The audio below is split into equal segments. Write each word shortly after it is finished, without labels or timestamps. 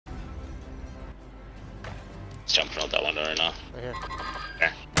He's jumping out that window right now. Right here.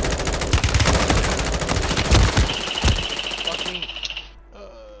 There. Fucking.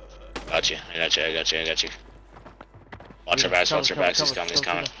 Got you. I got you. Watch our backs. He's coming. He's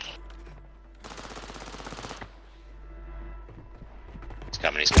coming.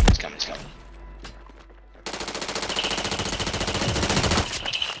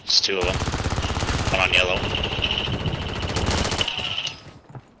 There's two of them. One on yellow.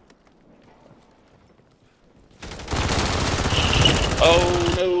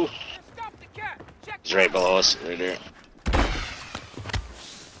 Oh no! He's right below us, right there.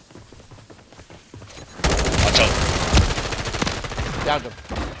 Watch out. Downed him.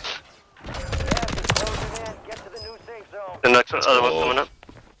 The next one, other one's coming up.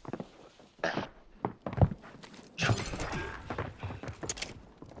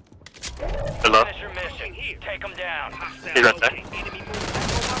 Hello? Take them down. He's right there.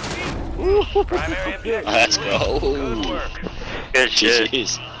 Primary objective. Let's go. Good work. Good shit.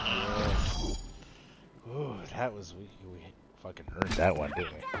 Jeez. Ooh, that was we fucking earned that one,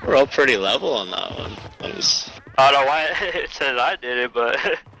 didn't we? We're all pretty level on that one. That was... I don't know why it says I did it, but...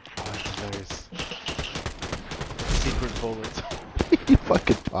 There's secret bullets. He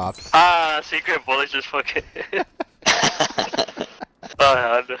fucking pops. Secret bullets just fucking... Oh,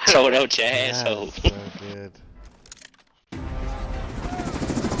 yeah. Throw it out your asshole. So good.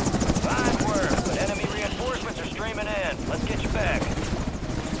 Fine work, but enemy reinforcements are streaming in. Let's get you back.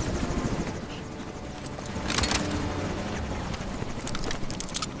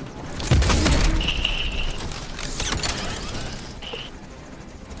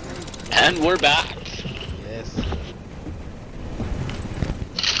 And we're back. Yes.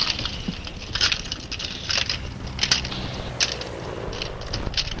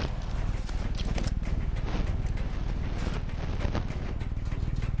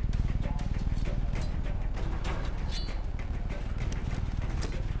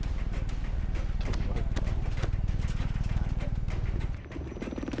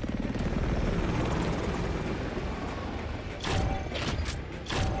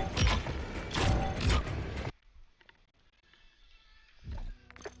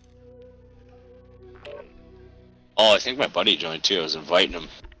 Oh, I think my buddy joined too. I was inviting him.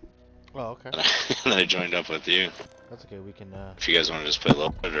 Oh, okay. And then I joined up with you. That's okay. We can. If you guys want to just play low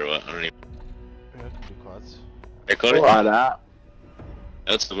or what, I don't even. Yeah, we can do quads. Hey, Cody? What up?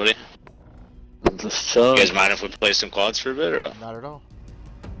 That's the buddy. Just chilling. You guys mind if we play some quads for a bit or what? Not at all.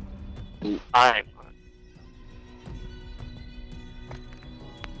 Alright.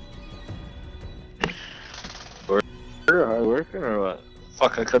 Hard working or what?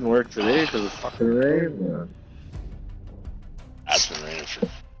 Fuck, I couldn't work today because of fucking rain, man. That's been raining for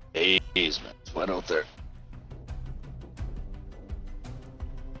days, man. It's wet out there.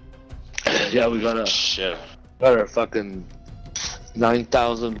 Yeah, we got a fucking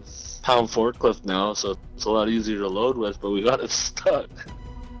 9,000 pound forklift now, so it's a lot easier to load with, but we got it stuck.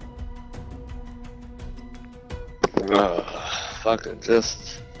 Fucking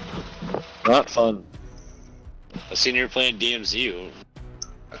just not fun. I seen you were playing DMZ.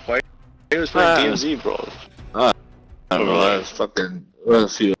 Why you was playing DMZ, bro? I don't know, I was fucking a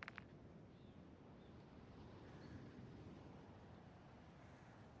few.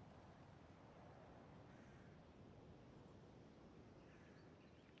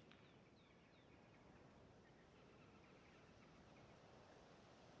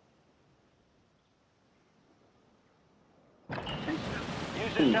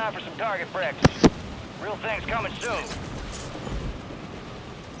 Use this time for some target practice. Real things coming soon.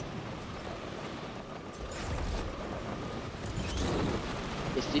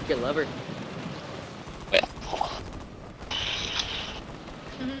 The secret lover. Wait.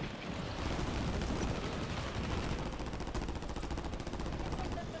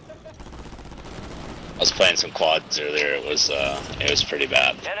 I was playing some quads earlier. It was pretty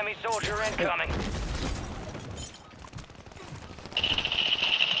bad. Enemy soldier incoming.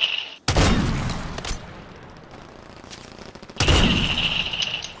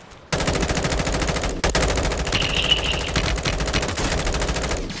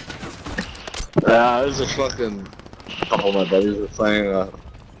 Yeah, there's a fucking couple of my buddies were playing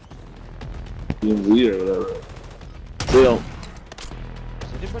DMZ or whatever. Still.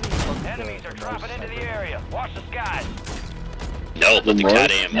 Enemies are dropping into the area. Watch the skies. No, but the More?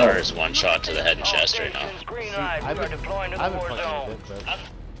 Cat AMR is one shot to the head and chest right now. Stations, green light. I've We are been- deploying to the I've been war fucking zone. with it,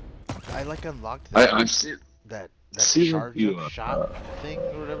 but I like unlocked that I've seen. that seen charge you, up shot thing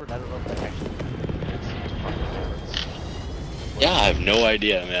or whatever. And I don't know if that actually makes a fucking difference. Yeah, I have no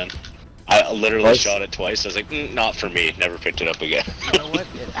idea, man. I literally What? shot it twice. I was like, not for me. Never picked it up again. You know what?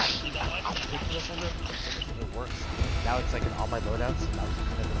 It actually picked it up a little bit. It worked. it's like in all my loadouts, and I was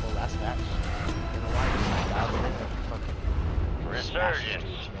using it the whole last match. You know why? Just like dialed it in and fucking Resurgence. smashed the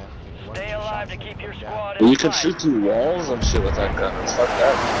streets, man. One, Stay two alive shots, to keep your down. squad You in can sight. shoot through walls and shit with that gun. Fuck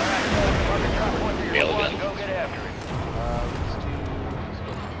that. Railgun. Go get after it.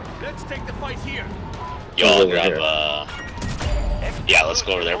 Let's take the fight here. Yo, I'll Over grab here. yeah, let's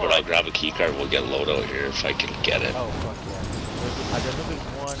go over there, but I'll grab a key card. We'll get loadout here if I can get it. Oh, fuck yeah. I know there's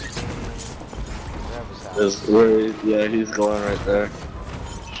one in Travis' house. There's where, yeah, he's going right there.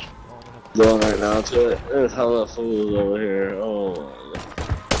 Going right now to it. There's hella fools over here. Oh my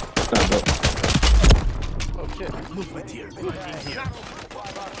god. Oh, shit. UAV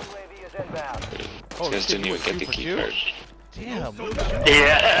is inbound. Oh, These guys shit, didn't you even went get the 2 for key 2? card. Damn.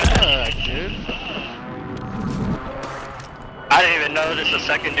 Yeah. Dude. I didn't even notice the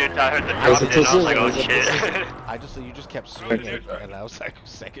second dude I heard the Was drop it in. I was like, oh precision? shit. You just kept swinging, and I was like,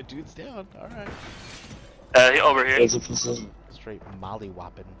 second dude's down. Alright. Over here. There's a precision. Straight molly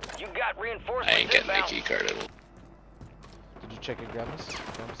whopping. You got I reinforcements ain't getting the inbound. key card. Did you check your grandma's house?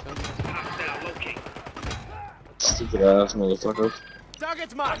 Stupid ass motherfucker.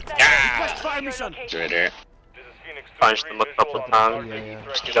 Target marked! Ah! Fire mission! It's right there. Punched him a couple times.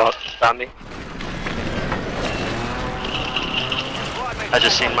 Yeah. Got me. I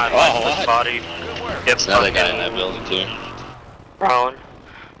just seen my lifeless what? body get Another guy in fucking that building too. thrown.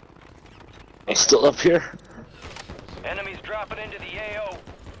 I'm still up here. Enemies dropping into the AO.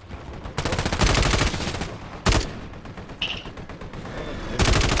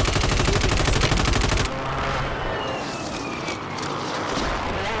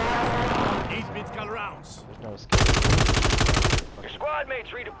 There's no escape. Your squad mates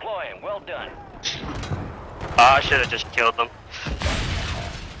redeploying. Well done. I should have just killed them.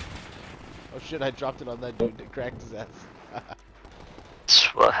 Oh shit, I dropped it on that dude that cracked his ass. That's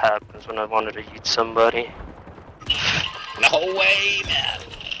what happens when I wanted to eat somebody. No way, man.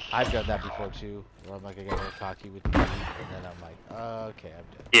 I've done that before too, where I'm like, I get real cocky with the dude, and then I'm like, okay, I'm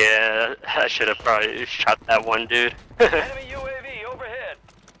dead. Yeah, I should have probably shot that one dude. Enemy UAV overhead.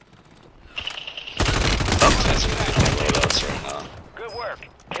 That's what I got loadouts right now. Good work.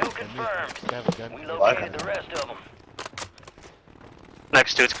 Kill confirmed. Just have a gun. We located the rest of them.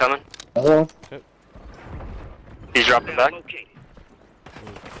 Next dude's coming. Hello? He's dropping back.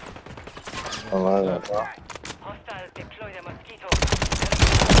 Oh, I don't know. Hostiles deploy the mosquito.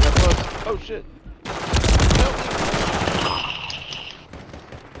 Oh shit!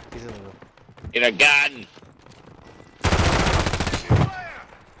 He's in the room. In a gun.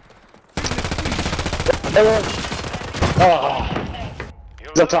 Hello? Oh,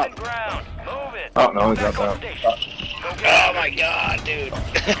 You're Up top. losing ground. Move it. Oh, no, he Back dropped on out. station. Go get Oh after my it. god, dude. You're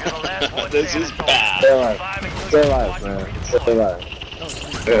the last one This standing, is soldier. bad. stay alive. 5 including Stay squad alive, man. Stay redeployed.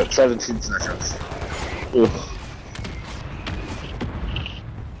 alive. Yeah, 17 seconds. Oof.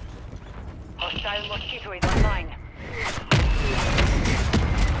 Hostile mosquito is online.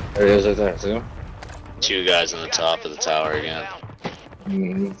 There he is right there, see him? Two guys on the top of the tower again.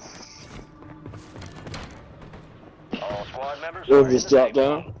 Mm-hmm. All squad members We'll are in just the drop safe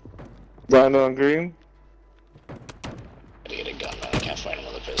down. zone. Down on green. Gotta get a gun, man. I can't find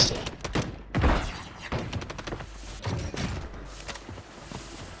him with a pistol.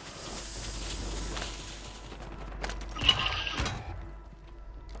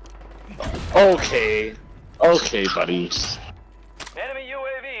 Okay. Okay, buddy. Enemy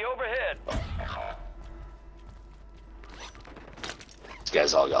UAV overhead. These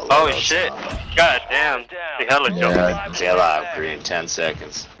guys all got Oh loadouts shit. now. God damn. The hella Yeah. jumping. Stay alive, green. 10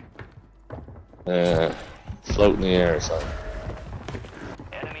 seconds. Float in the air or something.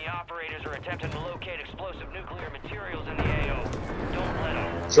 Enemy operators are attempting to locate explosive nuclear materials in the AO. Don't let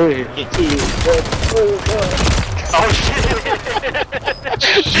them. 3, 2, 1, Oh shit.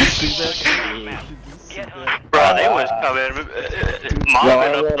 Get hunting. Bro, they was coming,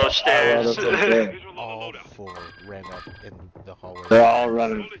 mobbing up those stairs. All 4 ran up in the hallway. They're all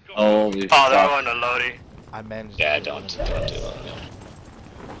running. Holy Oh, they're fuck. on the loading. I managed Yeah, to get don't one do of that.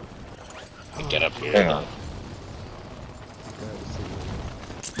 them. Get up here. Hang on.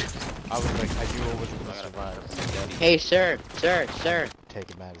 I was like, I knew I wasn't gonna survive. So Hey, sir. take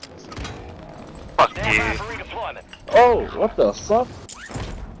him out as missing. Fuck Stand by you. for redeployment. Oh, what the fuck?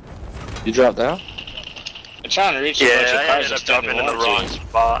 You dropped down? I'm trying to reach a bunch Yeah, of I cars ended that up still jumping in the want wrong to.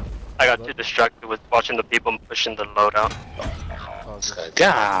 spot. I got too distracted with watching the people pushing the load out. Oh, good.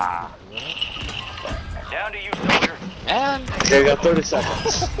 Gah! Down to you, soldier. Man, Okay, you got 30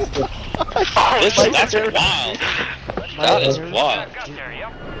 seconds. that's wild. That is wild. Got there,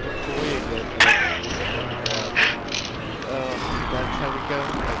 yep. That's how we go.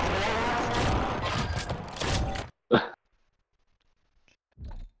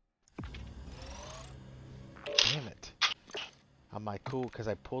 like, cool, because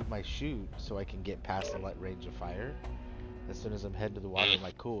I pulled my chute so I can get past the light range of fire. As soon as I'm heading to the water, I'm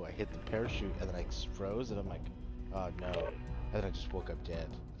like, cool, I hit the parachute, and then I froze, and I'm like, oh no. And then I just woke up dead.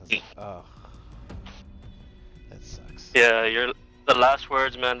 I was like, oh. That sucks. Yeah, the last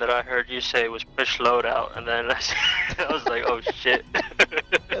words, man, that I heard you say was push loadout, and then I was like, oh shit. And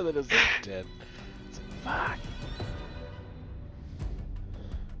then it was like dead. It's like, fuck.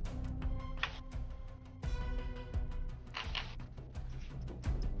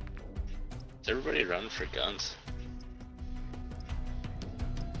 Is everybody running for guns?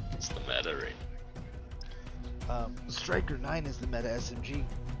 It's the meta right Striker 9 is the meta SMG.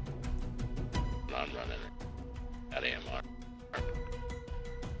 now. I'm running at AMR.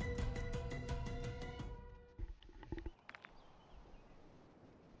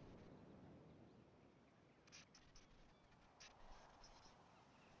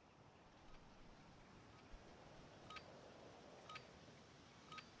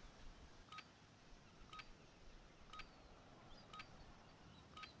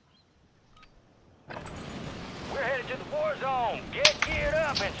 We're headed to the war zone. Get geared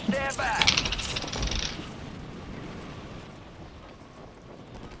up and stand by.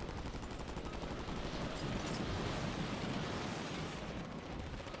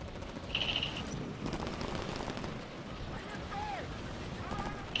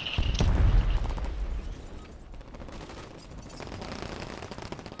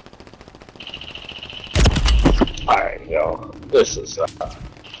 Alright, yo. This is,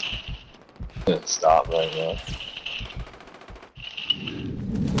 gonna stop right now.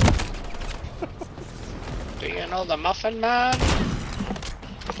 Do you know the Muffin Man?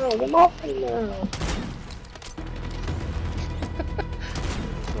 Oh, the Muffin Man.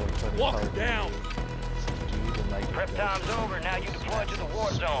 Walk down. Prep time's over. Now you deploy to the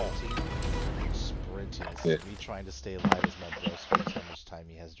war zone. Sprinting. Yeah. Me trying to stay alive as my bro spends how much time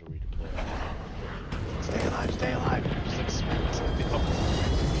he has to redeploy. Stay alive, stay alive. Just like smack.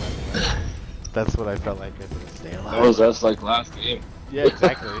 That's what I felt like. I said, stay alive. That's like last game. Yeah,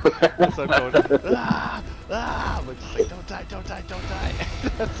 exactly. So I'm going, ah, ah. I'm just like, don't die, don't die, don't die.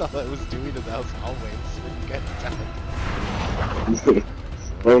 That's all I was doing in those hallways when you guys died.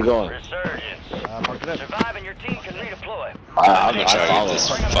 Where we going? Resurgence. Mark it up. Survive and your team can redeploy. I'm gonna try to get this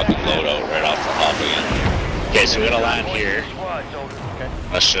fucking loadout right off the hop again. Okay, so we're gonna land here. Squad, soldier. Okay.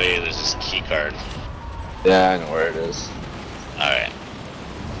 I'll show you. There's this key card. Yeah, I know where it is. Alright.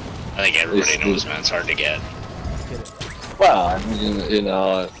 I think everybody knows, man. It's hard to get. Let's get it. Well, I mean, you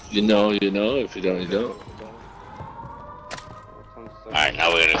know. If you know, you know. If you don't, you don't. Alright,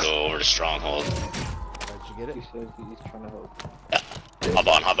 now we're gonna go over to Stronghold. Did you get it? Yeah. Hop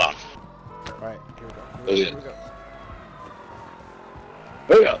on, hop on. Alright, here we go. Oh, yeah. Here we go.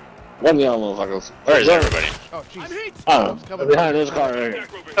 There we go. One of y'all motherfuckers. Where is everybody? Oh, jeez. Oh, behind this car right here.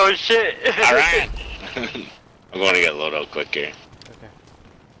 Oh shit. Alright! I'm going to get loadout quick here. Okay.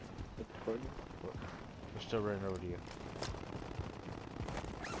 We're still running over to you.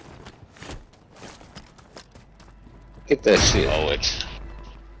 Get that shit. Oh,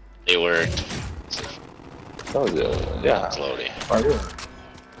 it worked. Oh, yeah. Yeah. It's loading.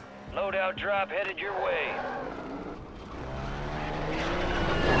 Loadout drop headed your way.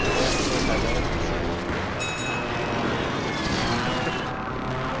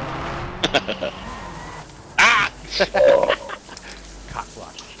 Ah! Cock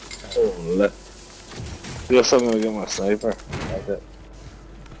block. Oh, guess I'm gonna get my sniper. Like it.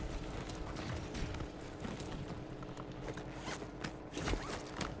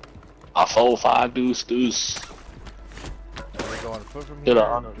 A 4-5 deuce. Are we going foot from Get here?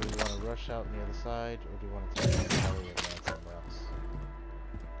 on. Do we want to rush out on the other side, or do we want to take the heli and land somewhere else?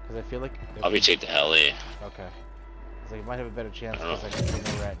 Because I feel like... I'll be take the heli. Okay. It's like it might have a better chance I don't because I know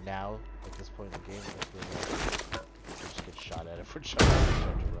where we're at now, at this point in the game. If we just get shot at if we're trying to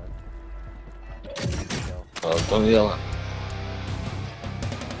run. Oh, don't yell.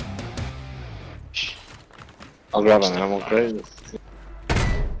 I'll grab an ammo crate.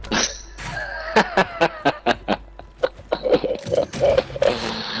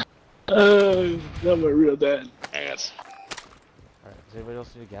 Not my real dad. I guess. Alright, does anybody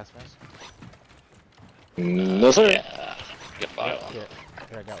else need a gas mask? No, sir. Yeah. Get by one. Yeah,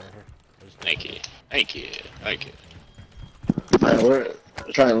 here, I got one here. I just- Thank you. Thank you. Thank you. Man, we're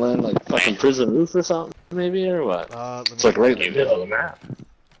trying to land like fucking prison roof or something, maybe, or what? let It's me- like right in the middle of the map.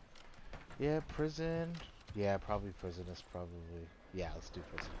 Yeah, prison. Yeah, probably prison is probably... Yeah, let's do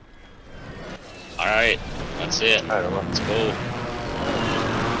prison. Alright. That's it. I don't know. Let's go.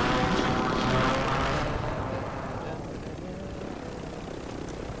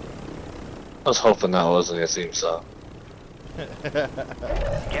 I was hoping that wasn't a theme song.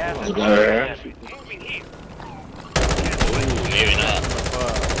 Gas is Alright. Ooh, maybe not.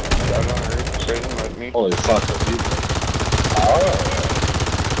 Holy fuck,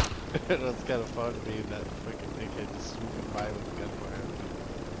 That's kind of fun being that fucking dickhead just swooping by with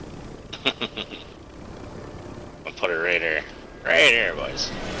gunfire. I'll put it right here. Right here,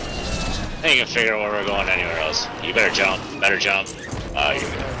 boys. Then you can figure out where we're going anywhere else. You better jump. Better jump.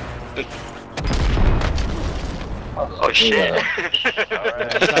 Oh shit.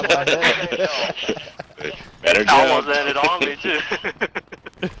 Better I jump. almost landed on me too.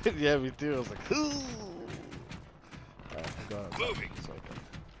 Yeah, me too. I was like, ooh. Alright, I'm going moving. So I can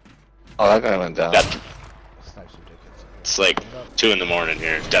Oh, that guy went down. Depth, snipe some dickheads. it's like 2 in the morning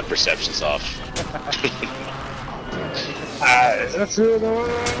here. Depth perception's off. That's it.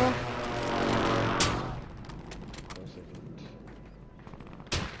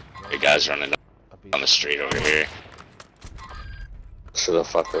 Your guys running on the street over here. Should have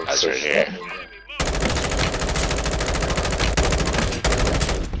fucking. Guys right here.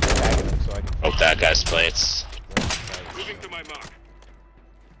 So I can Broke that guy's plates.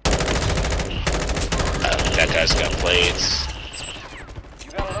 That guy's got plates.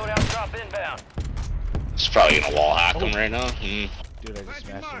 You got a loadout drop inbound. He's probably gonna wall hack him right now. Hmm. Dude, I just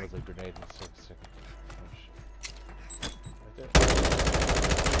smashed him with a grenade in 6 seconds. Oh shit. Right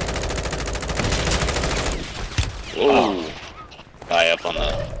there. Whoa. Guy up on the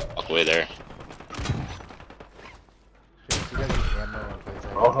walkway there. Shit, if you guys need ammo in place, I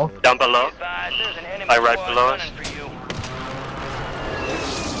Uh-huh. can Down below. Advise, there's an enemy Like right squad below us? gunning for you.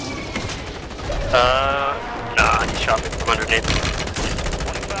 Nah, he shot me from underneath.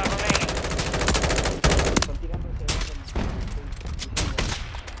 25 remaining.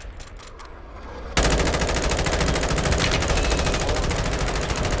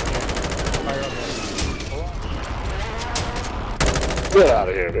 Get out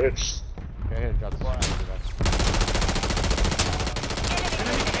of here, bitch. Okay, here, drop this.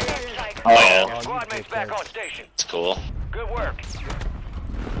 Oh yeah, you Squad mates back dickheads. on station. it's cool. Good work.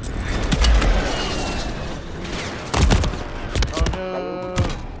 Oh no!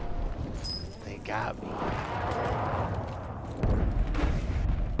 They got me.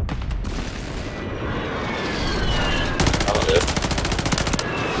 Oh, dude.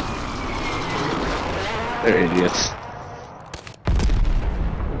 They're idiots.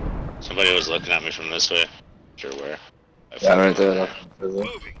 Somebody was looking at me from this way. Sure where. Yeah, right there.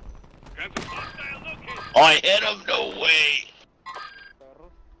 Oh, I hit him! No way!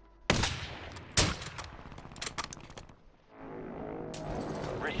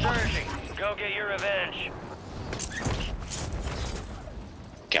 Resurging. Go get your revenge.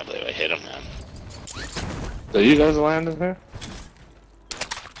 Can't believe I hit him, man. So you guys landed here?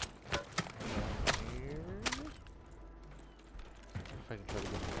 If I can try to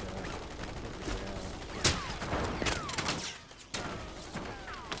get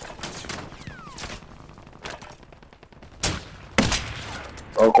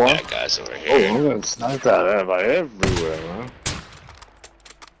the Oak one? That guy's over Oh, here. I'm gonna snipe that everybody everywhere, man.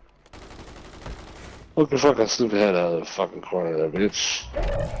 Look your fucking stupid head out of the fucking corner there, bitch.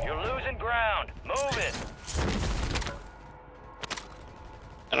 You're losing ground. Move it.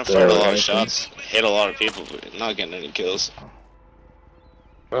 And I fired a lot right, of shots, hit a lot of people, but not getting any kills.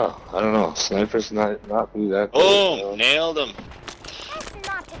 Well, I don't know. Snipers not be that good. Oh, nailed him. Best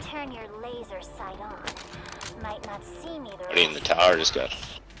not to turn your laser sight on. Might not see me the Buddy in the rest. tower just got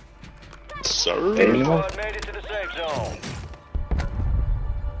served. Hey, you know? Squad made it to the safe zone.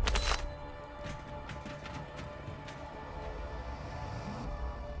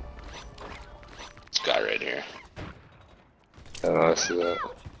 This guy right here. I don't know, I see that.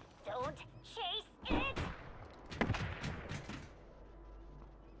 Don't chase it.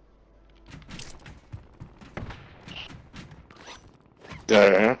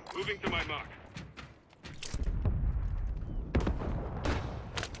 Yeah, Moving to my mark.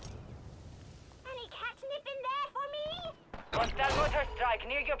 Any catnip in there for me? Hostile motor strike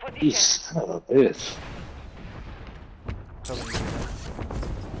near your you position. son of a bitch.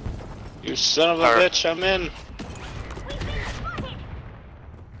 You son of a Alright. bitch, I'm in. We've been spotted.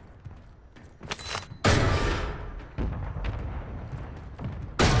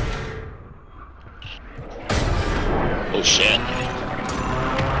 Oh shit.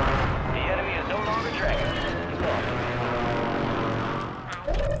 The enemy is no longer tracking.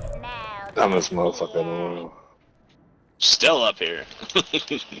 I can smell Dumbest motherfucker in the world. Still up here.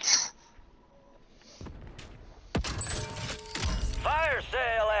 Fire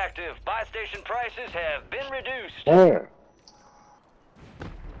sale active. Buy station prices have been reduced. Where?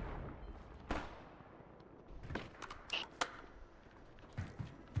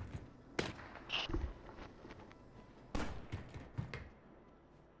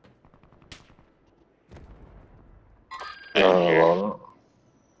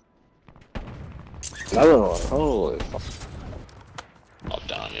 Another one. Holy fuck. Up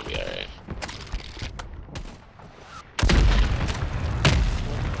down, you'll be alright.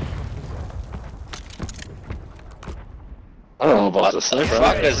 I don't know about What this the sniper.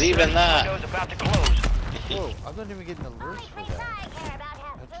 fuck is even that? Window's about to close. Whoa, I'm not even getting alerts for Because that. I care about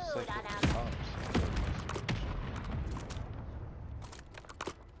having That's just food like on the our cops.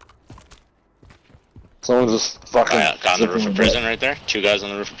 Someone just fucking. Got on the roof of zipping prison right there. 2 guys on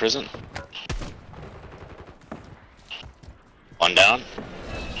the roof of prison. 1 down.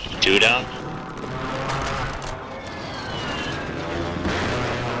 2 down.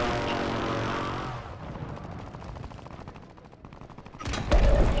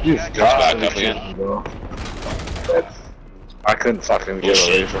 You back God, up again. bro. I couldn't fucking get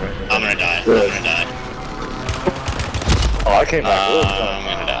away from it. I'm gonna die. Good. I'm gonna die. Oh, I came back. I'm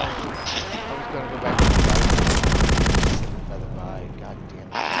gonna die. I was gonna go back to the another buy. God damn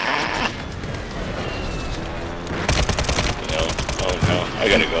it. No. Oh no. I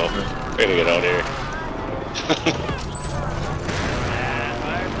gotta go. I gotta get out here.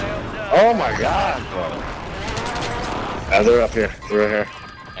 Fire sales done. Oh my God, bro. Yeah, they're up here. They're right here.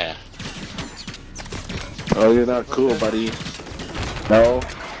 Yeah. Oh, you're not cool, buddy. No.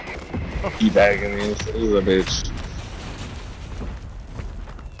 Teabagging me. This is a bitch.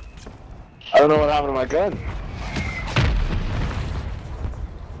 I don't know what happened to my gun.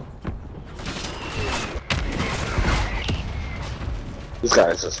 This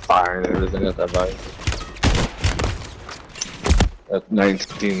guy's just firing everything at that bike. At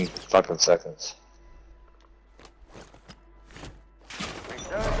 19 fucking seconds.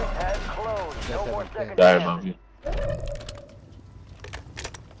 Resurgence has closed. No more second Die chances. above you.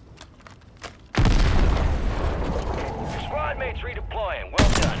 Squad mates redeploying.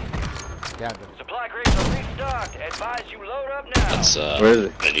 Well done. Yeah, but Supply crates are restocked. Advise you load up now. Let's Where is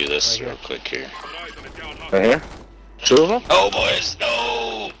it? gonna do this Right real quick here. Right here? 2 of them? Oh boys,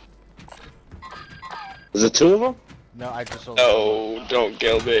 no! Is it 2 of them? no, I just sold No, don't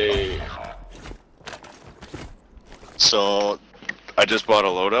kill me. So, I just bought a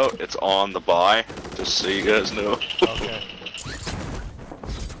loadout. It's on the buy, just so you guys know. Okay.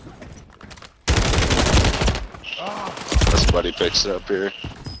 This buddy picks it up here.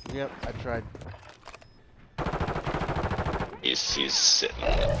 Yep, I tried. He's sitting.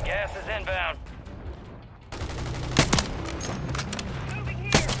 Gas is inbound.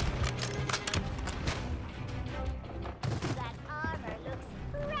 That armor looks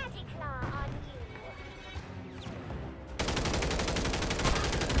Raticlaw on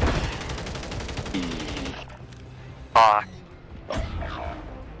you. Fuck.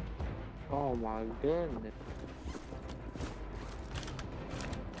 Oh my goodness.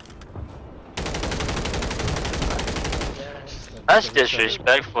 That's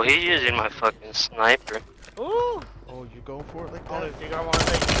disrespectful. He's using my fucking sniper. Oh, you going for it like that? You think I want to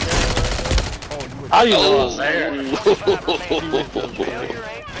take you Oh, you were. How you know Oh. it's there? Failure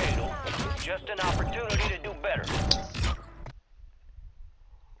ain't fatal. Just an opportunity to do better.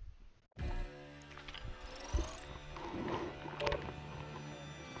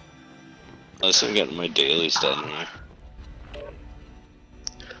 Unless I'm getting my dailies done here.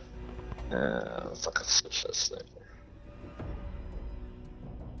 Fucking switch that sniper.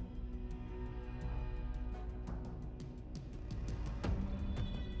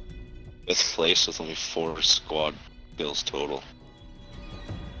 Fifth place with only 4 squad kills total.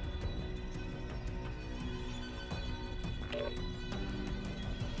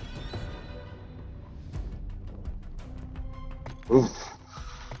 Oof.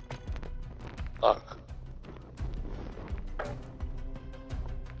 Fuck.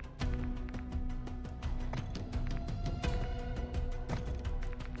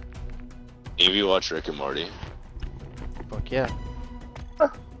 Have you watched Rick and Morty? Fuck yeah.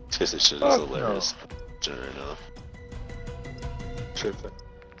 This shit is Fuck hilarious. Right now. Tripping.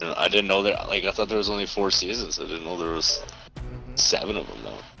 And I didn't know that. Like I thought there was only 4 seasons. I didn't know there was Mm-hmm. 7 of them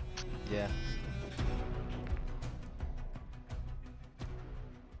though. Yeah.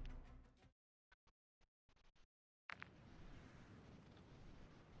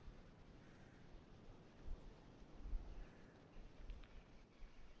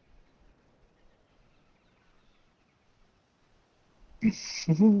 Use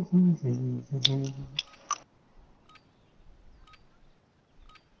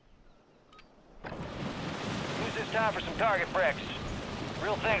this time for some target breaks.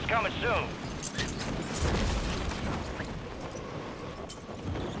 Real things coming soon.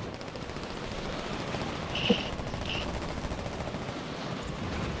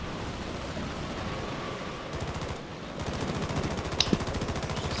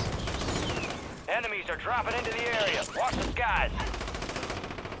 Enemies are dropping into the area. Watch the skies.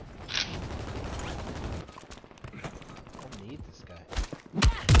 I need this guy.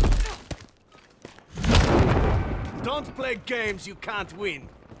 Don't play games you can't win.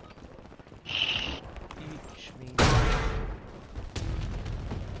 Each me.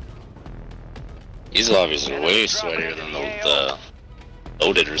 These lobbies are way sweatier than the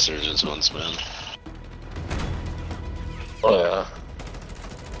loaded resurgence ones, man. Oh yeah.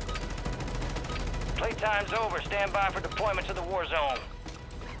 Playtime's over. Stand by for deployment to the war zone.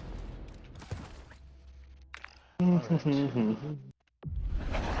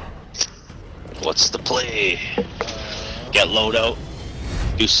 What's the play? Get loadout,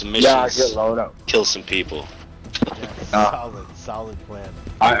 do some missions, Yeah, get load up. kill some people. Yeah, solid plan.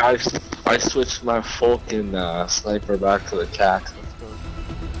 I switched my fucking sniper back to the cat. Let's go.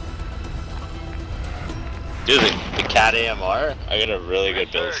 Dude, the Cat AMR, I got a really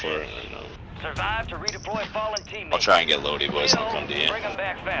good build for it. You know. Survive to redeploy fallen teammates. I'll try and get loady, boys, and I'll come to you. Bring them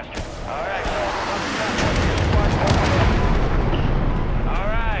back faster. Alright,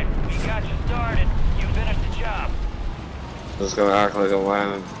 Alright, we got you started. You finished the job. Just gonna act like I'm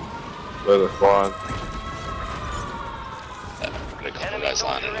landing with a quad. A couple guys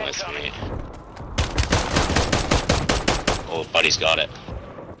landing with me. Oh, buddy's got it.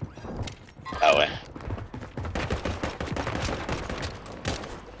 That way.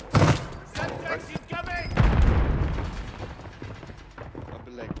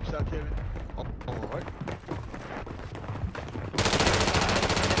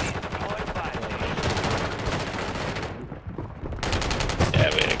 Yeah,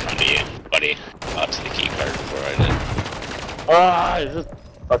 wait, I come to you, buddy. Up to the key card before I did. Ah, he's just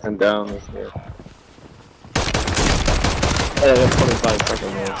fucking down this way. Yeah, that's 25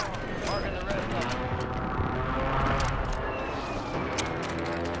 seconds left. Marking the red line.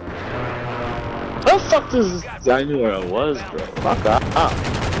 How the fuck does this guy knew where I was, bro? Fuck that.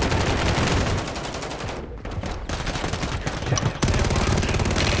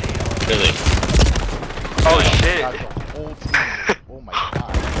 Really? Oh shit! Got the whole team. Oh my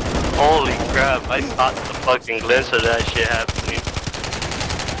god. Holy crap! I caught the fucking glimpse of that shit happening.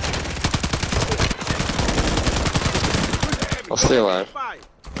 I'll stay alive. I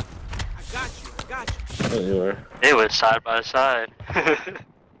got you. There you were. They went side by side.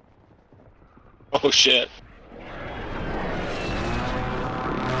 Oh shit.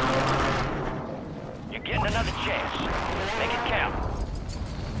 You're getting another chance. Make it count.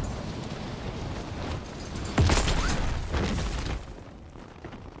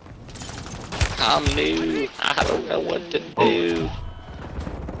 I'm new. I don't know what to do.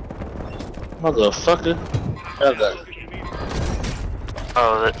 Motherfucker. Have that.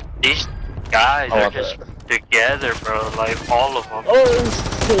 Oh, these guys I are want just together, bro. Like all of them. Oh, this is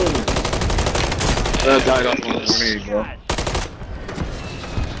cool. That died off on me, bro.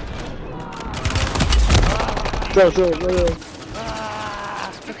 Go.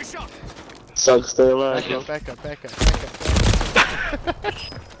 Suck, stay alive, bro. Back up.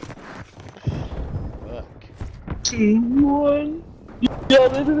 Fuck. 2-1. Yeah,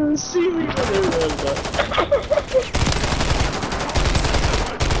 they didn't see me when they ran back.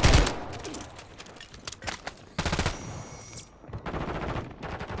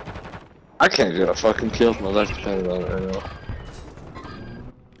 I can't get a fucking kill with my left hand on it right now.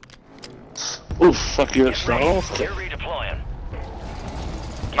 Oof, fuck you, it's not off. You're redeploying.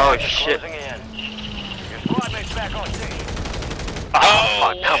 Oh Gas is shit! closing in. Your squad mate's back on station. Oh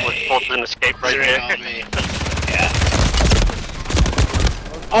fuck! That was supposed to escape right You're on there. me. Yeah.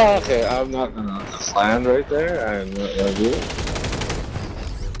 Oh, okay, I'm not gonna just land right there. I'm not gonna do it.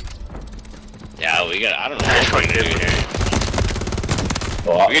 Yeah, we got. I don't know what we're gonna do here.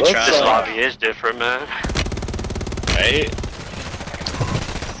 Well, We can let's, try This some. lobby is different, man. Right?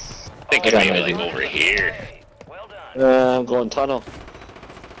 Thinking Okay. maybe like over here. Well done. I'm going tunnel.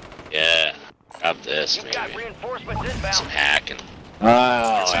 Yeah. Grab this You've got maybe. reinforcements Some inbound. hacking.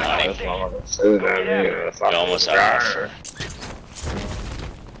 Ah, It's yeah, not that's not what I'm saying. We almost have enough.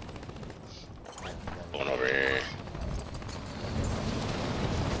 Going over here.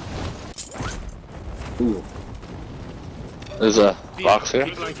 Ooh. There's a box here.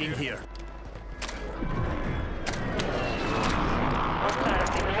 Flanking here.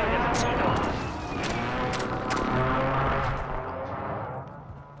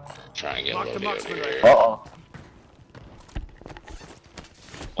 Try and get Mark the Lodi marksman over right here. Uh-oh.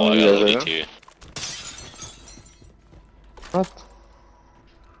 Oh, I Yeah, got Lodi there. too. What?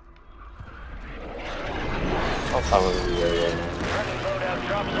 I'll follow you there, yeah. Friendly loadout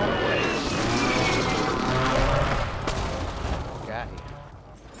drops on the way. Guy.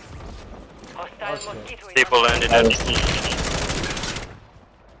 Hostile People landed at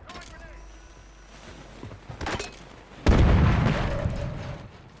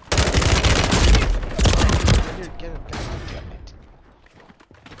Get him, God damn it.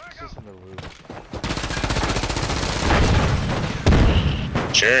 It's just on the roof.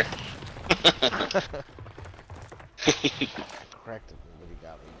 Sure. Cracked him, but he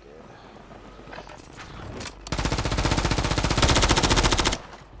got me good.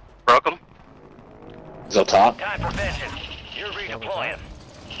 broke him. He's up top. Time for vengeance. You're redeploying.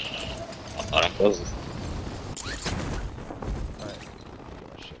 On him. Those- Alright, get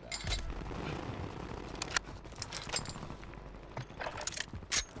my shit out.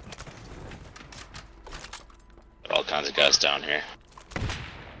 All kinds of guys down here.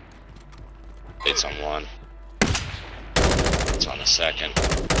 It's on one. It's on the second.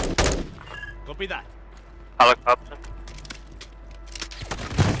 Copy that. Helicopter.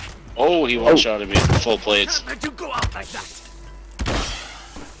 Oh, he one-shotted me. Full plates. Can't let you go out like that.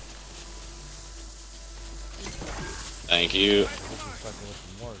 Thank you. This is fucking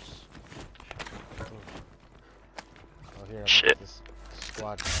with remorse. Oh, here, I'm Shit. gonna get this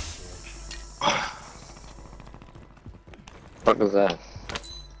squad back here. Fuck is that?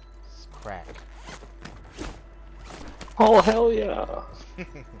 It's crack. Oh hell yeah!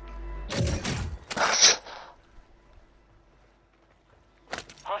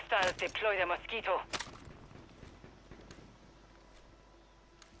 Hostiles deploy the Mosquito.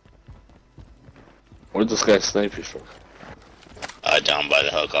 Where'd this guy snipe you from? Down by the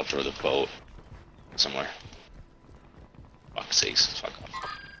helicopter with a boat. Somewhere. Fuck's sakes. Fuck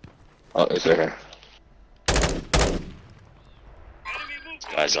off. Oh, is there here?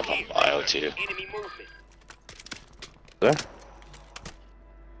 Guy's up on bio too. Enemy movement. There?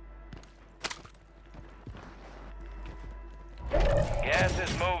 Gas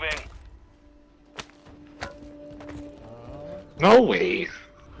is moving. No way!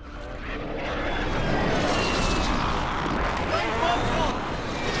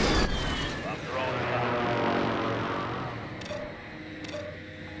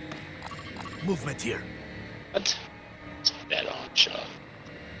 Movement here. What? It's dead on shot.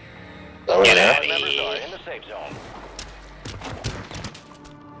 Over Get there? out of Members are here. in the safe zone.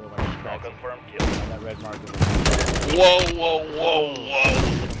 Well, I just cracked him. Confirmed kill. That red mark is Whoa, whoa, whoa,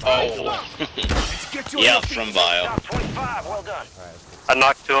 whoa. Oh. Let's get you on Yeah, your feet. from bio. Top 25, well done. Alright, I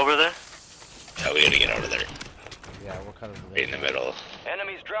knocked two over there. Yeah, we gotta get out of there. yeah, what kind of Right in the middle.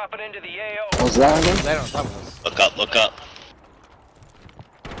 Enemies dropping into the AO. What's that again? Right on top of us. Look up, look up.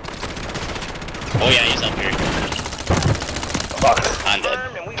 Oh yeah, he's up here. Fuck. I'm dead.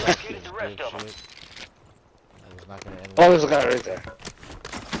 Confirmed, and we located the rest of them. Shit. That was not gonna end Oh, there's a guy right there.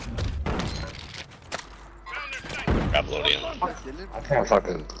 Grab loading. I can't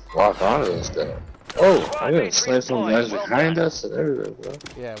fucking walk onto this guy. Oh, I'm gonna snipe some guys behind us and everything, bro.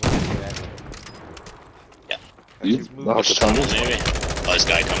 Yeah, we're gonna get at it. You know how to tell me? Maybe. Oh, this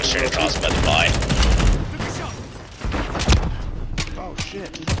guy coming straight across by the buy. Oh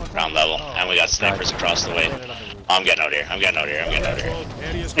shit. He's on Ground level. And we got snipers across the way. I'm getting out here. I'm getting out here. I'm getting out here.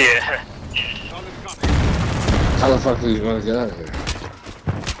 Area's Yeah. solid copy. How the fuck are you gonna get out of here?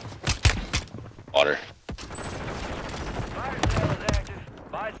 Water. Fire sale is active.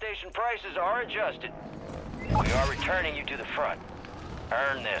 Buy station prices are adjusted. We are returning you to the front.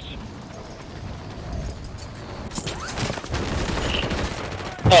 Earn this.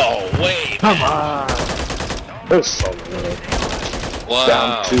 Oh, wait. Come on! There's so many. Wow.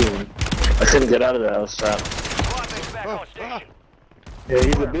 Down two. I couldn't get out of there, I was trapped. Squad mates back on station. Yeah,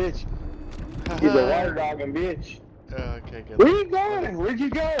 he's a bitch. He's a water dogging bitch. Okay, good. Where you going? Where'd you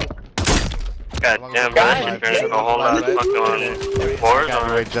go? God damn, man. There's a whole lot of fucking wars Gotta on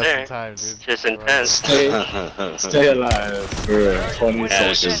wait right just in there. time, dude. It's just intense. Stay alive for 20 Yeah, it's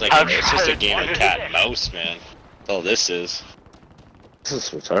seconds. just like it's just a game of cat and mouse, man. That's all this is. This is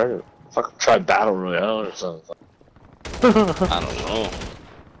retarded. Fucking try Battle Royale or something. I don't know.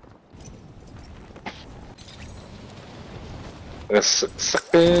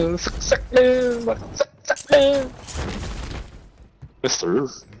 Mr.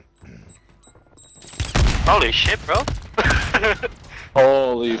 Roof. Holy shit, bro.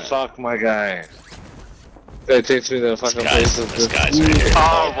 Holy fuck, my guy. That takes me to the fucking place of This guy's right here.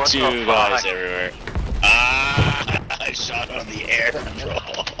 Oh, what the Two guys fuck? everywhere. Ah! I shot on the air, bro.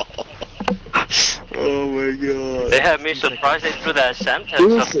 Oh my god. They had me surprised they threw that SAM test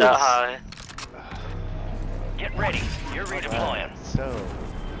up that high. Get ready. You're redeploying. So,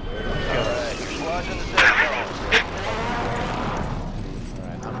 Alright, your squad's in the safe zone.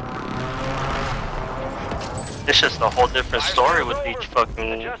 alright, It's just a whole different story with each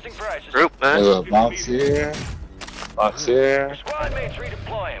fucking Adjusting prices. group, There's man. a box here. Box here. Your squad mates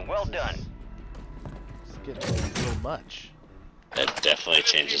redeploying. Well done. It's getting a little much. That definitely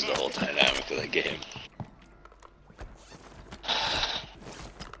changes the whole dynamic of the game.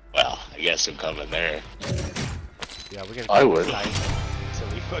 Well, I guess I'm coming there. Yeah, we gotta I keep would. it tight so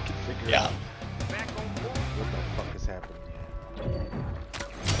we fucking figure Yeah. out what the fuck is happening.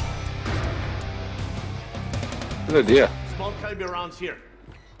 Good idea. Small caliber rounds here.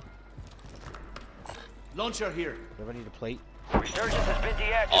 Launcher here. Do I need a plate? Resurgence has been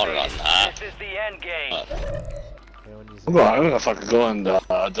I'll run deactivated. that. This is the end game. Anyone needs I'm gonna fucking go in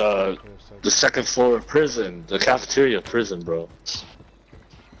the second floor of prison, the cafeteria of prison, bro.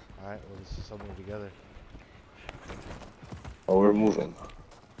 Alright, well let's do something together. Oh, we're moving.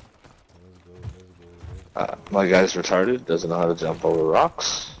 Let's go. My guy's retarded, doesn't know how to jump over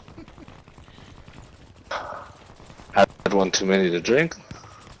rocks. Had one too many to drink. There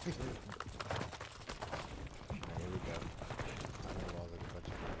we go. I know all like a bunch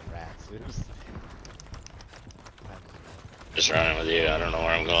of rats. It was... Just running with you. I don't know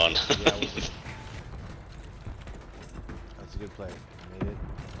where I'm going. Yeah, that's a good play. You made it.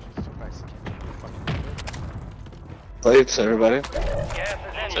 Jesus Christ, I can't make the fucking window. Plates, everybody. Gas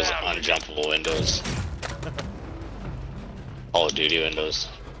is Says inbound. unjumpable windows. Call of Duty windows.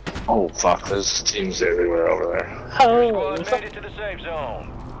 Oh fuck, there's teams everywhere over there. Your squad made it to the safe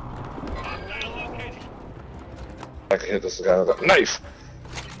zone. I can hit this guy with a knife.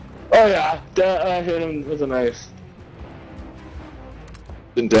 Oh yeah, I hit him with a knife.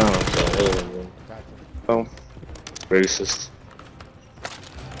 Been down, so oh, racist.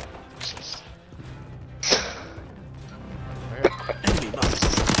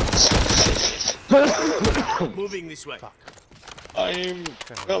 Moving this way. I'm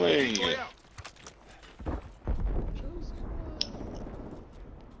coming.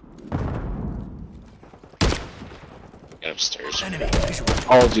 Get upstairs. Enemy visual.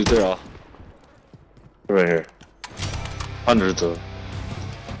 Oh, dude, they're all right here. Hundreds of them.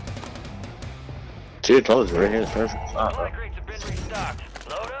 See, I told you, right here is perfect. Supply crates have been restocked.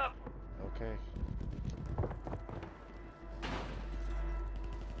 Load up. Okay.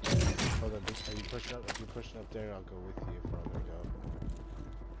 Hold on, are you pushing up? If you're pushing up there, I'll go with you if I'm gonna go.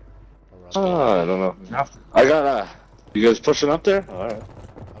 I'll run. I don't know. I got you guys pushing up there? Alright. I mean,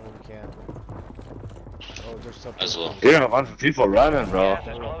 we can. Oh, there's something. As well. You're a bunch of people running, bro. Gas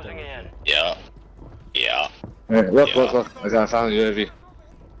is closing in. Yeah. Yeah. Hey, look, Yeah. look. I found a UAV.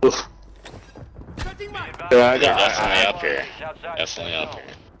 Oof. Cutting mine. Yeah, I They're got definitely up here. Outside the Definitely safe up zone.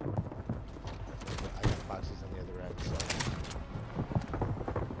 here. I got boxes on the other end,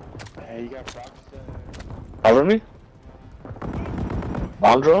 so. Hey, you got props there? Cover me?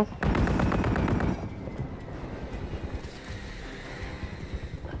 Bomb drone?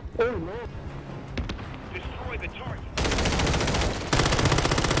 Destroy the target.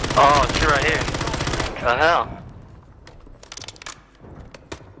 Oh, it's right here. The hell?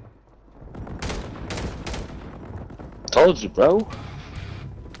 Told you, bro.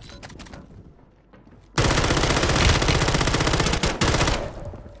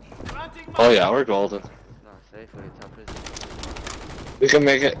 Oh yeah, we're golden. Not safe when it's up prison. We can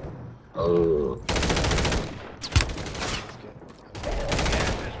make it. Oh. Gas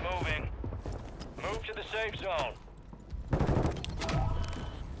is moving. Move to the safe zone.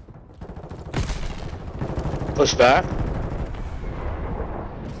 Push back.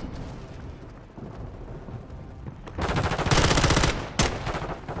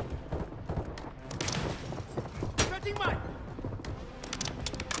 Cutting mine.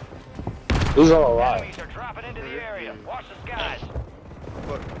 Who's all alive? Enemies are dropping into the area. Watch the skies.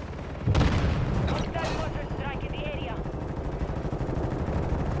 Strike in the area.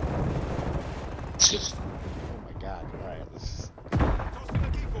 Jeez. Oh my god, alright, this is. Tossing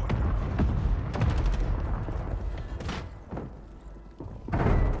a decoy.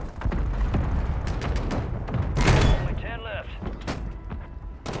 Only 10 left.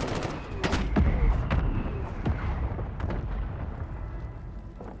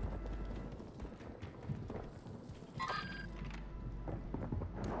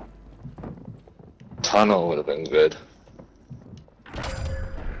 Tunnel would have been good.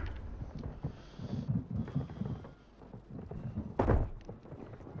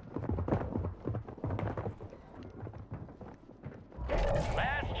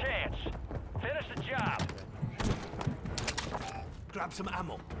 Last chance. Finish the job. Grab some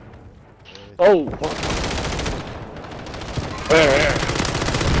ammo. Oh! Where?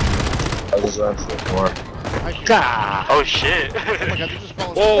 I was on for more. I shoot. Gah! Oh shit. Oh my god, they just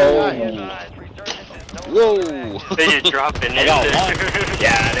falling Whoa. from the sky. Advise, resurgence is no Whoa! They just dropping I in got there. one.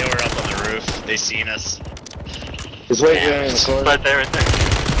 Yeah, they were up on the roof. They seen us. He's right there in the corner. Right there, right there.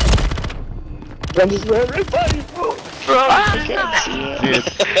 One just ran right by you, bro. I can't see it.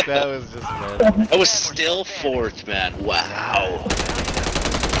 Dude, that was just random. I was still fourth, man. Wow.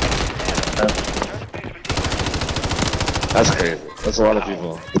 That's crazy. That's a lot of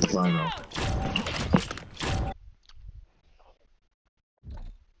people. I know.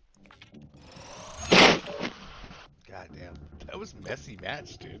 Goddamn, that was messy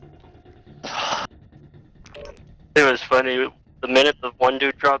match, dude. It was funny. The minute the one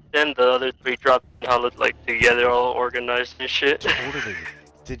dude dropped in, the other three dropped in, all looked like together, all organized and shit. Totally.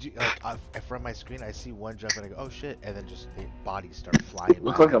 Did you like? From my screen, I see one jump and I go, "Oh shit!" And then just the bodies start flying.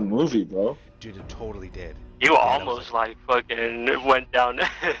 Look by. like a movie, bro. Dude, it totally did. You And I was almost like fucking went down.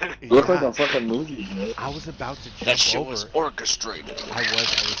 You look like Yeah. a fucking movie, bro. I was about to jump That shit over. was orchestrated. I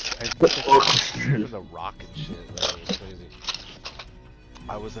even the rock and shit. Like, it was crazy.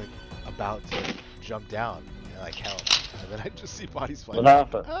 I was like about to jump down and like hell, and then I just see bodies flying. What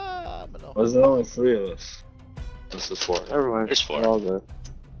happened? Ah, but no. Was there only 3 of us? This is for Everyone. There's 4. We're all good.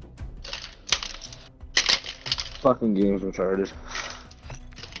 Fucking game's retarded.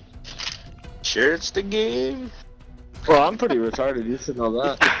 Sure, it's the game. Well, I'm pretty retarded. You should know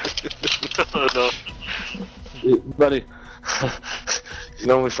that. Oh, no. Buddy, you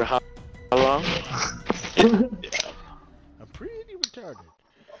know me for how long? I'm pretty retarded.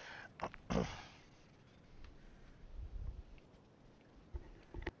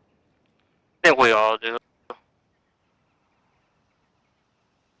 I think we all do.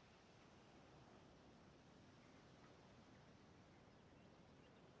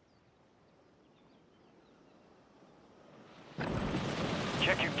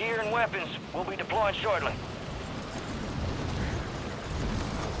 Check your gear and weapons. We'll be deploying shortly.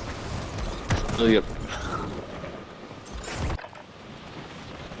 Yep.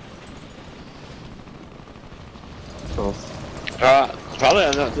 So, probably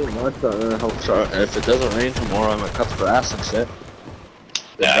I'm not doing much, but I hope so. If it doesn't rain tomorrow, I'm gonna cut the grass and shit.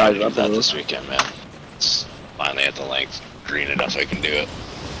 Yeah, Guys I do up that there. this weekend, man. It's finally at the length, green enough I can do it.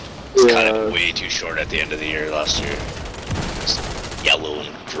 It's kind of way too short at the end of the year last year. It's yellow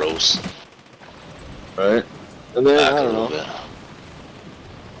and gross. Right? And then, Back I a don't little know,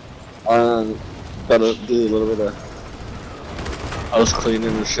 bit. gotta do a little bit of house cleaning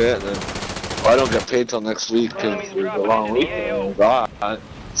and shit, and then I don't get paid till next week because it's a long weekend.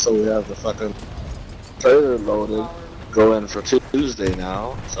 So we have the fucking trailer loaded, go in for Tuesday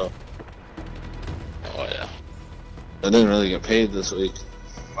now, so Oh yeah. I didn't really get paid this week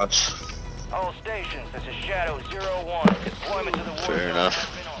much. All stations, this is Shadow 01. Deployment to the war Fair zone enough.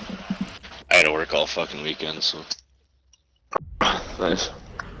 has been ordered. I had to work all fucking weekend, so Nice.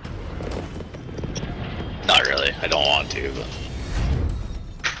 not really. I don't want to, but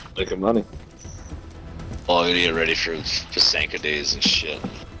Making money. well, I gotta get ready for Pasanka days and shit.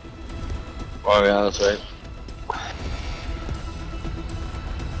 Oh yeah, that's right.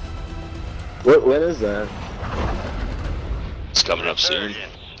 When is that? It's coming up soon.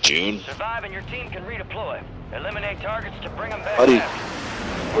 Surgeons. June. Survive and your team can redeploy. Eliminate targets to bring them back. Buddy,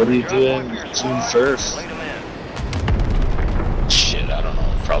 after. what are you Drop doing one for your June squad, 1st? lead 'em in. Shit, I don't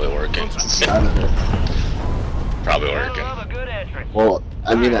know. Probably working. Saturday. Probably Gotta working. love a good entrance. Well,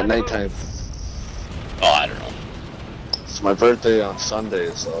 I mean at nighttime. Oh, I don't know. It's my birthday on Sunday,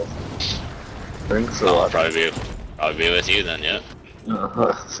 so drinks or I'll what? probably be with you then, yeah.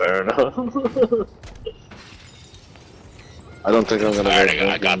 Fair enough. I don't think I'm gonna Alright, go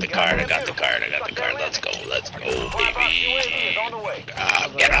I got the drinking. card, I got the card, I got the card. Let's go, Flybox UAV is on baby. the way.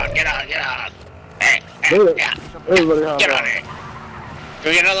 Get on, get on, get on. Hey, Hey, hey, yeah. everybody hop Get on. on here. Can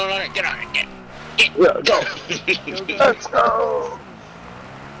we get another one on it? Get on it. Get. Yeah, go. Let's go.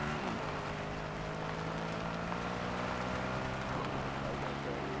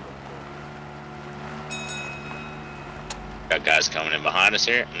 Got guys coming in behind us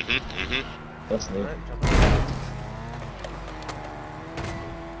here. Mm-hmm. That's neat.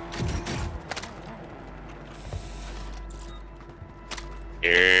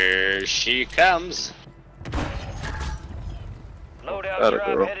 Here she comes. Loadout Atta drop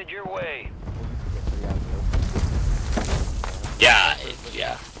girl. headed your way. Yeah,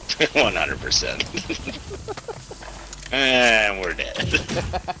 yeah. 100%. And we're dead. You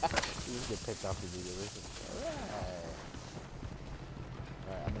just get picked off immediately.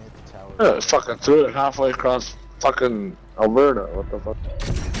 Alright, I'm gonna hit the tower. Yeah, fucking threw it halfway across fucking Alberta. What the fuck?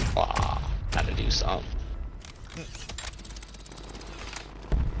 Aw, gotta do something.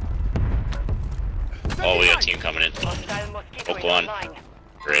 Oh, we got a team coming in. Hostile mosquito Hook one. online.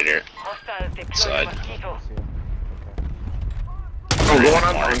 Right here. Hostiles deploying Side. Mosquito. See him. I'm going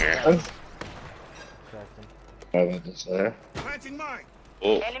on Far here. there. Cracked him. Oh, it's there. Planting mine.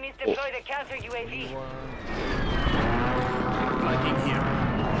 Oh. Enemies deploy the counter UAV. Planting here.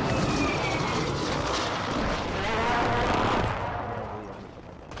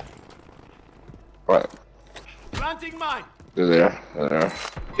 Right. Planting mine. They're there. They're there.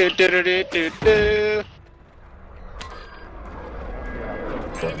 Do-do-do-do-do-do.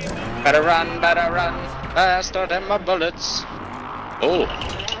 Better run, faster than my bullets. Oh.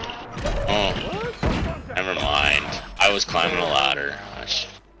 Oh. Never mind. I was climbing a ladder. Ah, shit.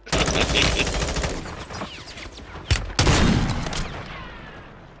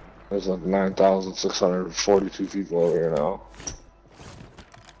 There's like 9,642 people over here now.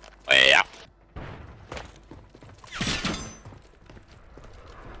 Yeah.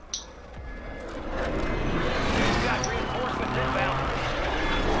 Got reinforcements inbound.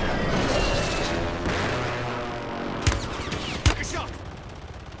 Take a shot.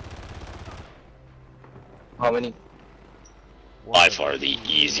 How many? By far the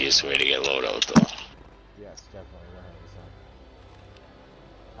easiest way to get loadout though. Yes, definitely. 100%.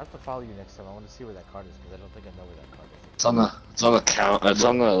 I have to follow you next time. I want to see where that card is because I don't think I know where that card is. It's on the count. It's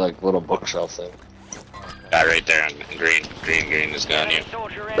on the like little bookshelf thing. Guy right there on green. Green is gun you. Enemy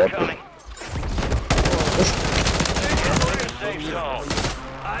soldier incoming. Safe zone.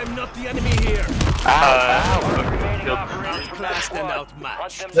 I'm not the enemy here. Remaining operators from that Outclassed and squad.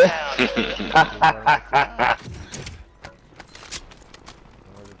 outmatched. Hunt them down.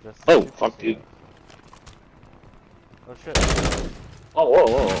 Oh, fuck you. Oh shit. Oh,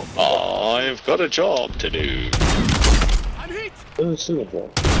 whoa. I've got a job to do. I'm hit. Where's the Singapore?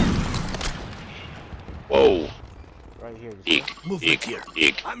 Whoa. Right here. Eek. Movement here.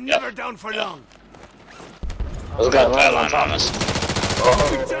 Eek. I'm Yep. never down for long. There's a guy That lying on line on top. us.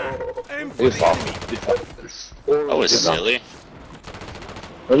 Aim for He's the fall. enemy. That was silly.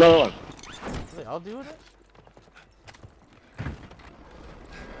 Another one. Wait, I'll do it?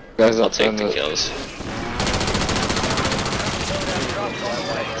 Guys, I'll take the kills.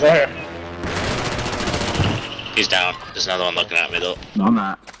 There. He's down. There's another one looking at me though. No, I'm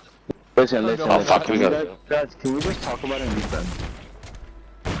not. Listen, Oh, fuck, we got it. Guys, can we just talk about it and be friends?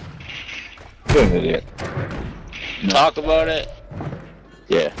 You're an idiot. Talk about it.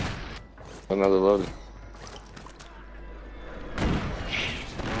 Yeah. Another loading.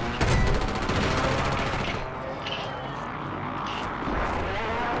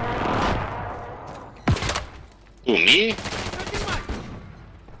 Who, me?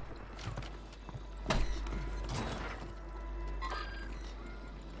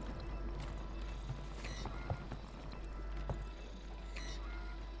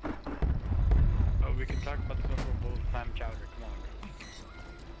 Oh, we can talk about the Super Bowl clam chowder.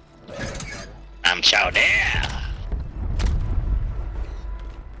 Come on. I'm Chowder.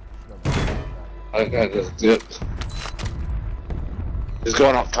 I just dipped. He's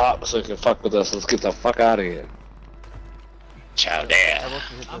going up top so he can fuck with us. Let's get the fuck out of here. Chowder.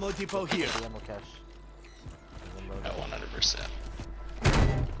 Ammo depot here. The ammo cache. At 100%. You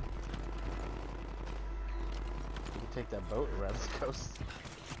can take that boat around the coast.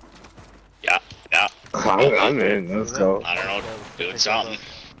 Yeah. I'm in. Let's go. I don't know. Doing something.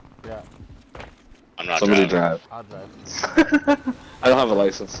 Yeah, I'm not Somebody driving. drive. I'll drive. I don't have a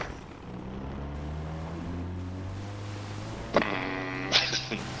license. So we just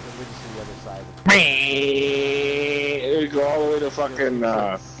see the other side. We go all the way to fucking,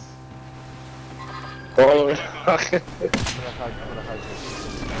 all the way to fucking... I'm gonna hug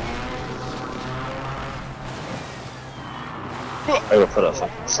I gotta put a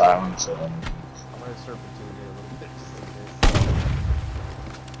fucking silence in. I'm gonna serpentine here a little bit just in case.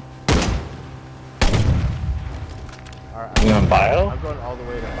 Alright, You on bio? I'm going all the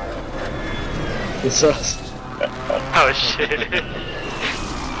way to bio. It's us. Oh shit.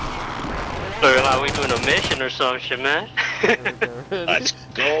 Look like we doing a mission or some shit, man. Let's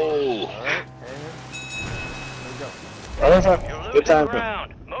go. Alright, and Good You're time. losing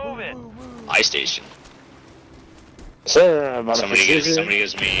ground. Move it. My station. Sir, about Somebody gives me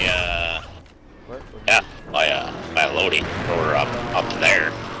what? yeah, buy a loading or up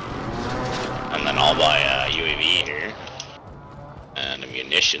there. And then I'll buy a UAV here. And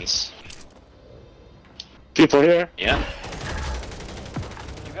munitions. People here? Yeah.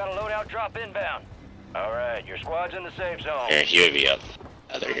 You got a loadout drop inbound. Alright, your squad's in the safe zone. Here, UAV up.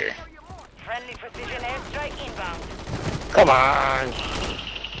 Other here. Friendly precision airstrike inbound. Come on.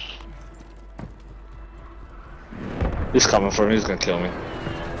 He's coming for me. He's gonna kill me.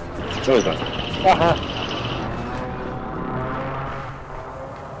 No, he's not.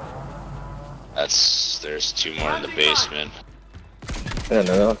 There's 2 more in the basement. Yeah,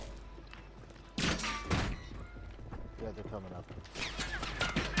 no. Yeah, they're coming up.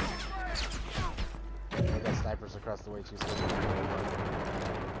 They got snipers across the way too.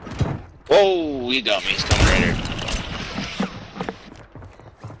 Whoa, he got me. He's coming right here.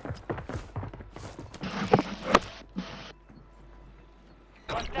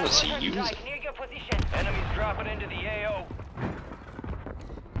 What's he using? Enemies dropping into the AO.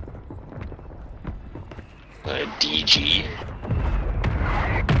 A DG.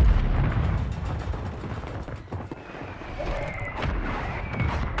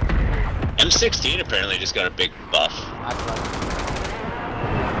 M16 apparently just got a big buff.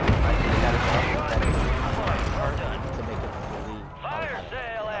 Fire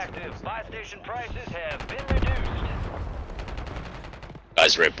sale active. Buy station prices have been reduced.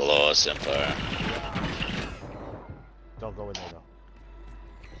 Guys right below us, Empire. Don't go in there though.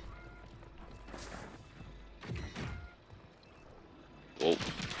 Oh,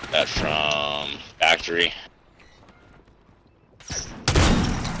 that from factory.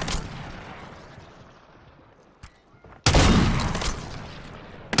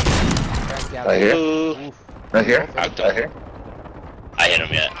 Right here? Right here? Right here? I hit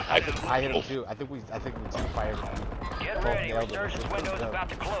him yet. I hit him too. I think we two fired. Get ready, resurgence window is about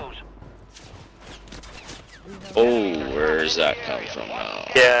to close. Oh, where's that come from now?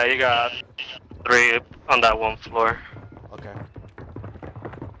 Yeah, you got 3 on that one floor. Okay.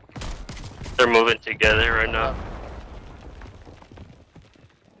 They're moving together right now.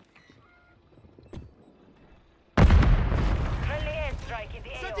 Friendly airstrike in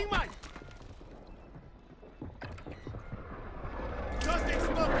the AO. Setting mine. Tossing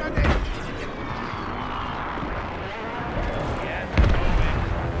smoke grenade. Gas is moving.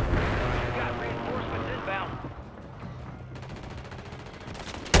 Got reinforcements inbound.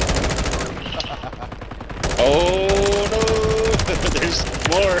 Oh no! There's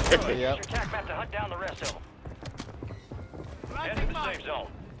more! Yep. Your attack map to hunt down the rest of them. Head to the safe zone.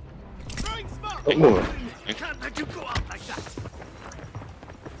 Throwing smoke. Oh. Can't let you go out like that.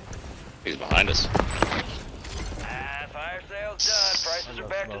 He's behind us. Fire sale's done. Prices are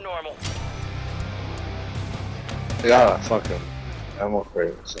back to normal. Yeah, fuck him. I'm okay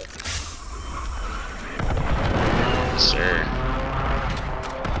with it. Sir.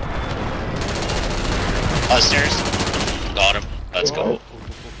 Upstairs. Got him. Let's go.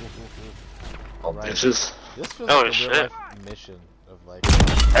 Oh, Right. bitches. This feels Oh, like a real shit. life mission of like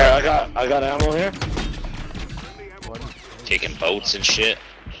Hey, I got ammo here. one. Taking boats and shit.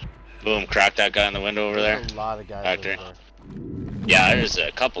 Boom, cracked that guy in the window over there. There's a lot of guys Back over there. there. Yeah, there's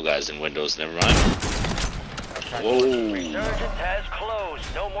a couple guys in windows, never mind. Whoa. Resurgence has closed.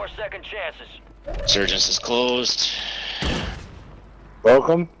 No more second chances. Surgeons is closed.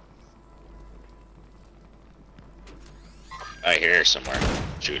 Welcome. I hear somewhere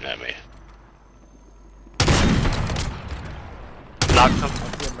shooting at me. Knocked him. I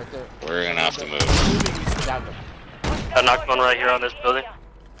see him right there. We're gonna have to move. Down them. I knocked one right here on this building.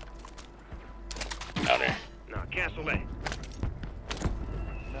 Down here. No, cancel that.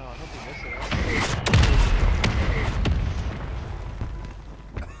 No, I don't think this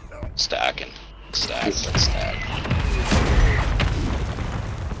is. Stacking. Stack. Let's stack.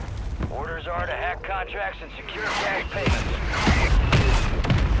 Orders are to hack contracts and secure cash payments.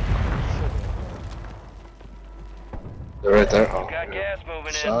 They're right there. Oh, Got gas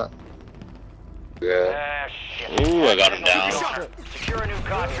moving shot. in. Yeah. Ah, shit. Ooh, I got him down. Secure a new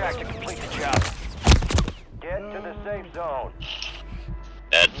contract to complete the job. Get to the safe zone.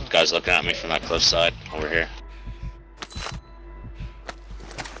 Dead. Guy's looking at me from that cliffside over here.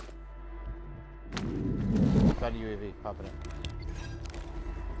 Found a UAV, popping it.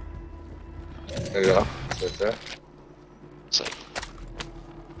 There you go. Right there. It's like,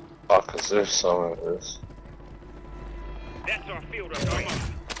 Fuck, is there someone at this? That's our field of armor.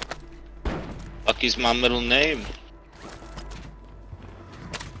 Lucky's my middle name.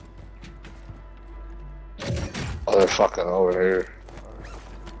 Oh, they're fucking over here.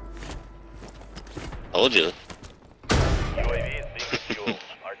 Told you. UAV is seeking fuel.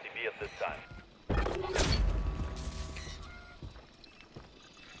 RTB at this time.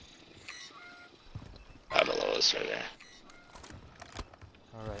 Right below us right there.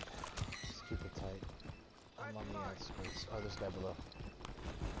 Alright. Let's keep it tight. I'm on the outskirts. Oh, this guy below.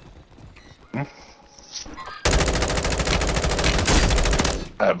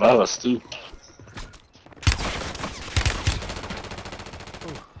 Above us too.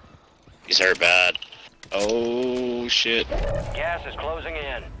 He's hurt bad. Oh shit. Gas is closing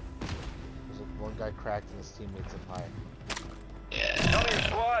in. There's one guy cracked and his teammates up high. Yeah. Some of your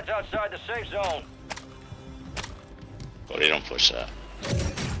squad squads outside the safe zone. Cody, don't push that.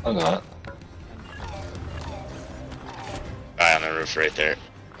 I'm not. Guy on the roof right there.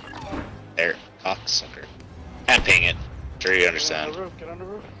 There, cocksucker. Can't ping it. Sure you understand. Get on the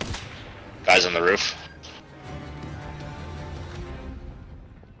roof. Guys on the roof.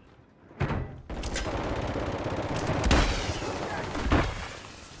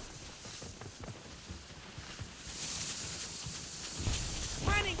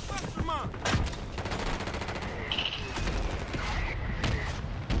 Planning cluster mine.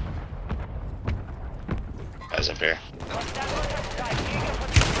 Guys up here.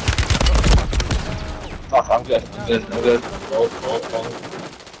 Fuck, I'm good. I'm good. I'm good. Hold.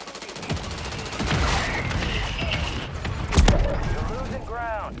 You're losing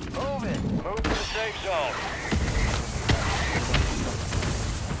ground. Move it. Move to the safe zone.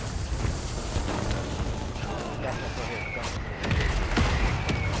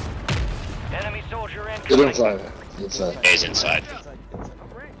 Enemy soldier Get incoming. inside. Inside. He's inside. It's down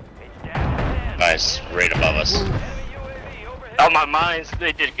to 10. Guys, right above us. Enemy UAV overhead. Oh, my mines,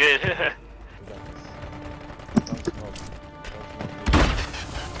 they did good.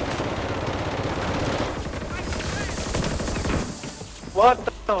 What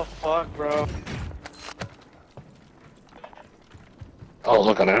the fuck, bro? Oh,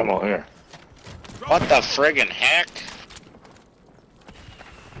 look at ammo here. What the friggin' heck?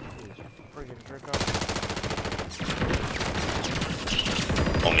 Friggin' jerk off.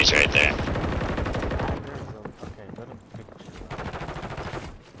 Homie's right there. Okay, let him finish.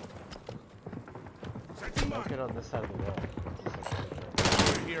 Setting Don't mine. get on this side of the wall.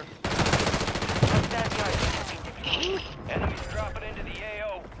 Over here. That guy. Enemies dropping into the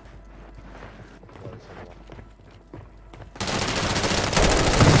AO.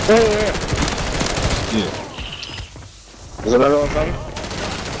 Yeah. Is another one coming?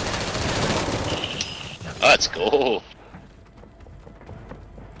 Let's go.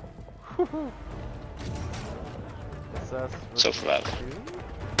 So flat.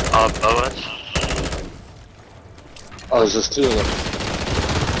 Above us. Oh, there's just two of them.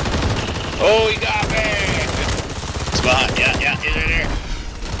 Oh, he got me! Spot, yeah, he's right here.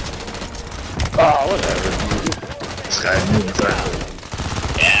 Oh, whatever. This guy knew exactly.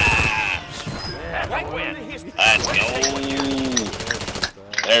 Yeah! Right where the history. Let's go.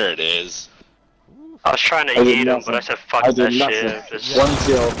 There it is. I was trying to I did yeet him, nothing. but I said, fuck I that did nothing. shit. Just, One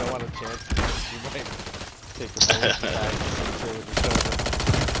kill. I don't want a chance. You might take a bullet back and kill with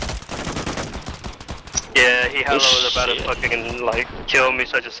yeah, he Oh, hello was about to shit. fucking, like, kill me,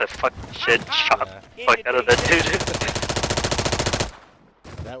 so I just said, fuck shit, shot Yeah. fuck out of that dude.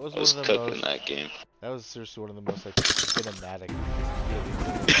 That was I was one of the cooking most. that game. That was seriously one of the most like cinematic.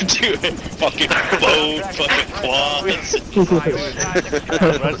 Dude, fucking bone, fucking claws.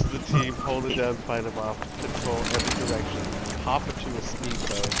 The rest of the team hold it down, fight them off, control every direction, hop into a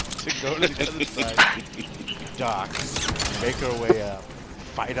speedboat to go to the other side, dock, make our way up,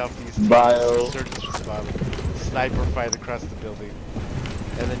 fight off these teams, Bio. insurgents respond, sniper fight across the building,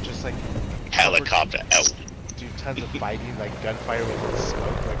 and then just like Helicopter out. do tons of fighting, like gunfire with the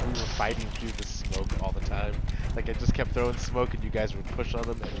smoke. Like we were fighting through the smoke all the time. Like I just kept throwing smoke, and you guys would push on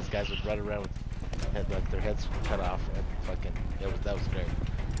them, and these guys would run around with like their heads cut off, and fucking that was great.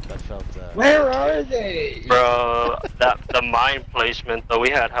 That felt. Where are they? Bro, the mine placement, though, we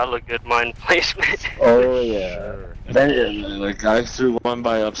had hella good mine placement. Oh, yeah. Sure. Then, like, I threw one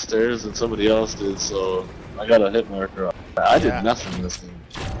by upstairs and somebody else did, so I got a hit marker. I did Yeah. nothing this game.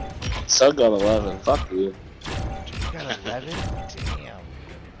 Sug got 11. Fuck you. You got 11? Damn.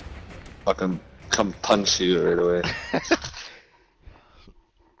 Fucking come punch you right away.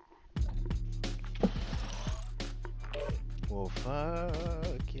 Well,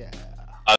 fuck yeah.